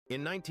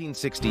In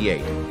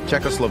 1968,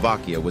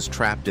 Czechoslovakia was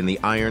trapped in the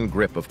iron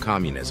grip of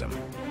communism.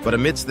 But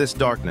amidst this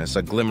darkness,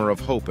 a glimmer of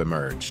hope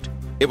emerged.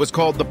 It was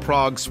called the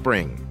Prague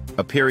Spring,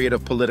 a period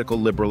of political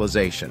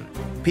liberalization.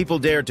 People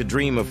dared to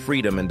dream of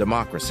freedom and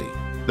democracy.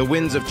 The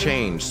winds of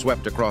change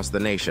swept across the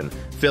nation,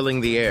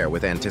 filling the air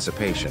with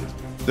anticipation.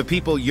 The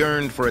people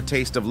yearned for a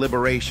taste of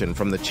liberation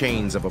from the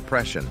chains of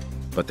oppression,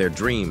 but their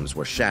dreams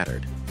were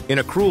shattered. In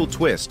a cruel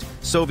twist,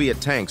 Soviet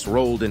tanks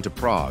rolled into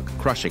Prague,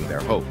 crushing their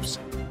hopes.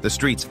 The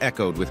streets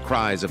echoed with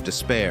cries of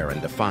despair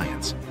and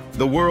defiance.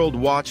 The world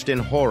watched in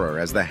horror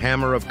as the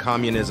hammer of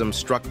communism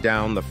struck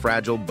down the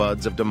fragile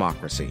buds of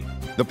democracy.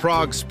 The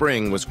Prague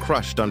Spring was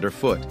crushed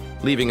underfoot,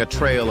 leaving a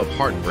trail of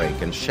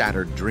heartbreak and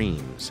shattered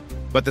dreams.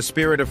 But the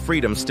spirit of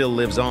freedom still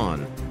lives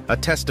on, a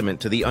testament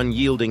to the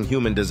unyielding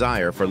human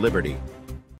desire for liberty.